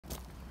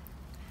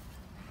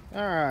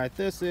Alright,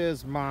 this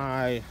is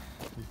my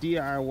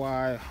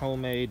DIY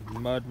homemade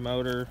mud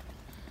motor.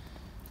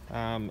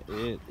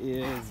 It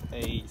is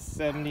a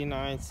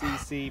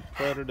 79cc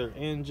Predator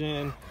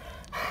engine,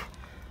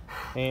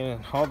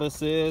 and all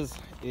this is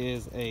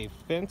a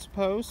fence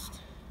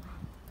post.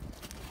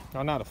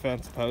 No, not a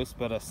fence post,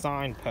 but a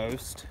sign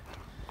post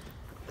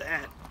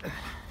that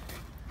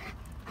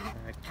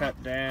I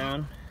cut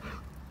down,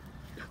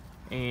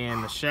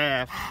 and the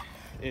shaft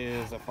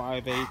is a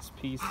 5/8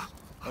 piece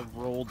of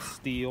rolled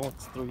steel.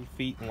 It's 3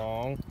 feet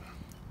long.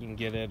 You can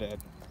get it at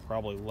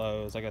probably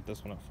Lowe's. I got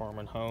this one at Farm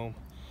and Home.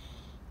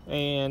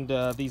 And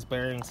these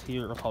bearings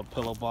here are called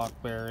pillow block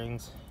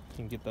bearings. You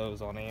can get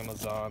those on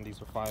Amazon.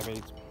 These are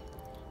 5/8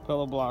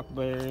 pillow block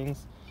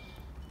bearings.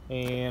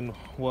 And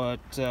what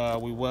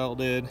we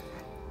welded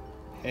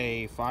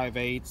a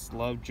 5/8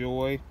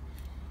 Lovejoy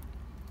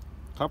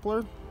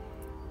coupler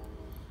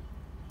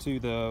to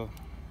the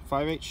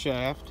 5/8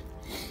 shaft,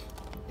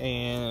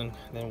 and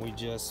then we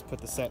just put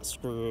the set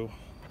screw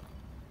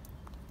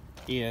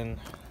in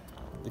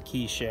the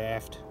key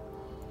shaft.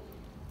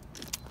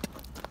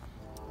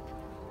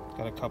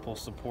 Got a couple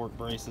support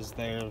braces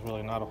there. There's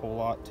really not a whole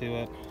lot to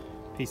it.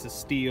 Piece of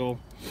steel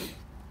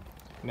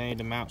made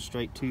to mount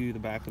straight to the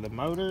back of the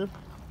motor,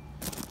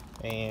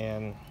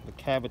 and the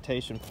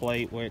cavitation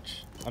plate,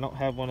 which I don't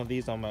have one of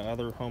these on my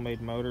other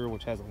homemade motor,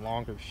 which has a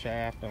longer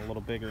shaft and a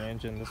little bigger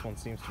engine. This one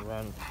seems to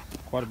run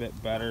quite a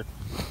bit better.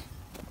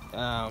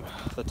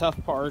 The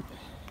tough part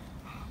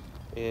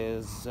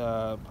is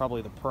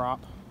probably the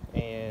prop,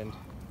 and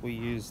we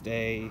used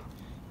a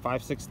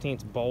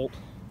 5/16 bolt,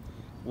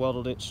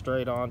 welded it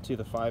straight onto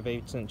the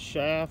 5/8 inch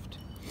shaft,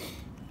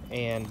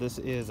 and this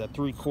is a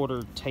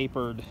 3/4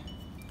 tapered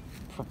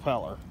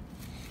propeller.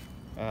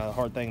 The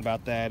hard thing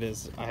about that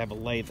is I have a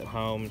lathe at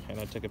home, and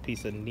I took a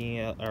piece of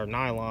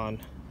nylon,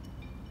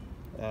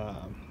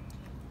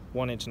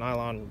 1-inch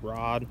nylon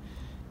rod,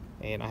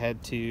 and I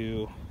had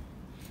to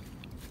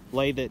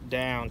lathe it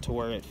down to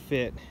where it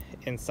fit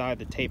inside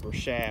the taper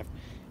shaft,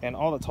 and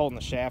all that's holding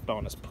the shaft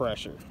on is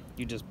pressure.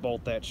 You just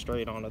bolt that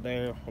straight onto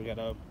there. We got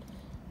a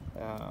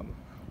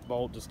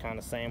bolt just kind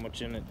of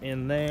sandwiching it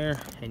in there,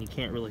 and you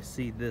can't really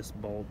see this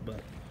bolt,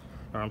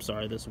 or I'm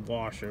sorry, this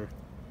washer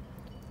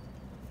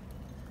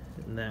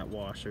and that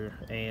washer,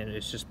 and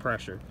it's just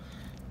pressure.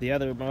 The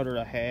other motor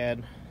I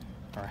had,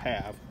 or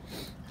have,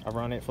 I've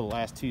run it for the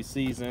last 2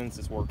 seasons.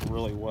 It's worked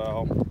really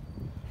well.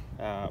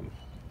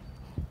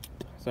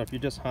 So if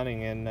you're just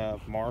hunting in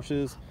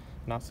marshes,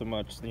 not so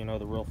much, the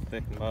real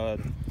thick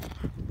mud,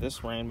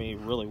 this ran me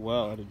really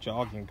well at a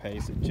jogging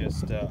pace at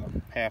just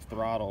half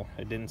throttle.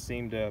 It didn't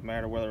seem to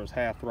matter whether it was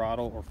half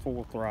throttle or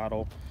full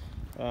throttle.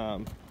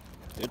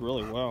 Did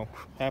really well.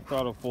 Half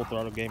throttle, full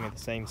throttle gave me the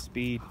same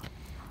speed,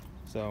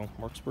 so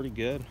works pretty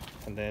good.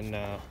 And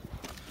then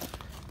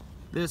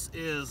this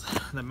is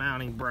the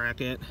mounting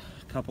bracket,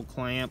 a couple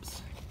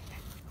clamps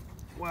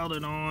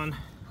welded on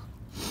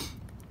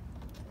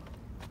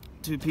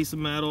to a piece of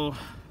metal.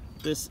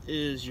 This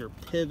is your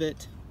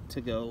pivot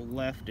to go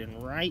left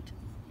and right,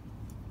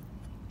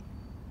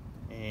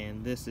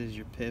 and this is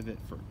your pivot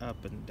for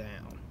up and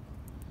down,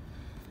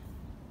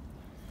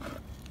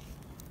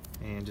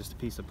 and just a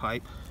piece of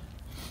pipe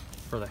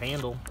for the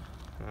handle.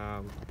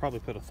 I'll probably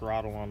put a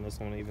throttle on this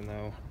one, even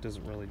though it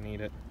doesn't really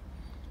need it.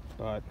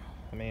 But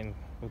I mean,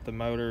 with the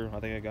motor, I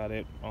think I got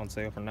it on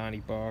sale for 90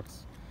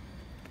 bucks.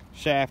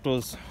 Shaft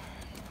was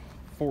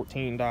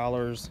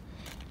 $14.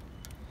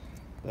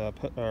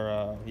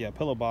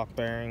 Pillow block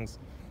bearings,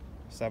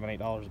 $7,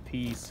 $8 a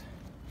piece.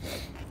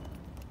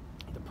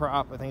 The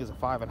prop, I think, is a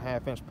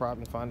 5.5 inch prop.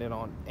 You can find it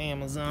on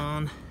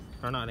Amazon,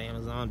 or not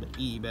Amazon, but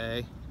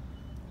eBay.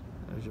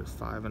 There's your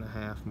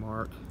 5.5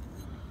 mark.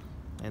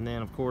 And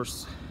then, of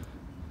course,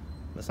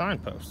 the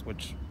signpost,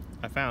 which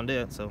I found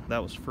it, so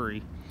that was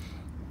free.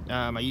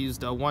 I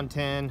used a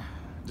 110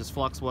 just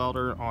flux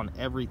welder on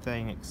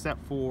everything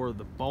except for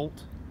the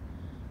bolt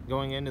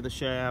going into the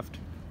shaft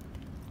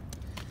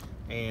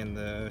and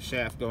the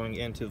shaft going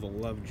into the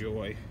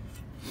Lovejoy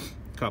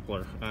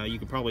coupler. You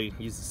could probably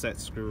use the set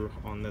screw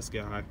on this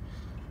guy.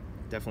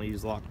 Definitely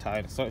use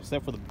Loctite. So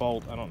except for the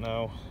bolt, I don't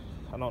know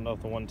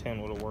if the 110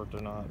 would have worked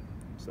or not.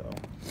 So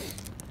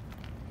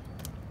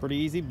pretty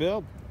easy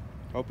build.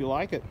 Hope you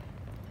like it.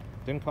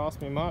 Didn't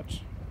cost me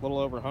much, a little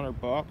over 100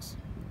 bucks.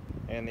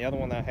 And the other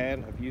one that I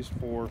had, I've used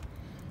for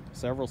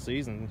several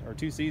seasons, or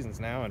 2 seasons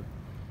now, and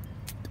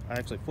I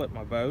actually flipped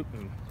my boat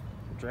and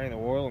drained the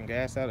oil and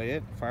gas out of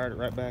it, fired it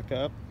right back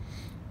up.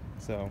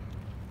 So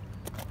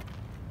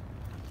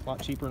a lot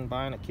cheaper than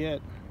buying a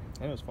kit,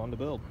 and it was fun to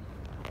build.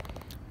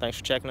 Thanks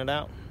for checking it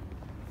out.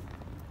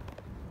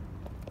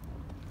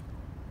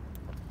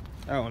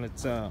 Oh, and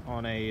it's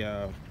on a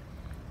I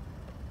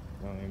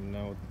don't even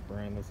know what the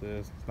brand this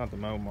is. It's not the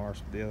Momarsh,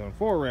 but the other one,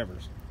 4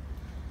 Rivers.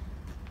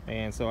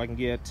 And so I can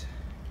get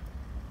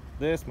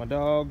this, my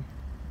dog,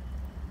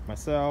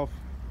 myself,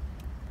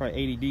 probably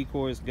 80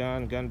 decoys,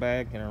 gun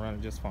bag, and I run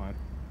it just fine.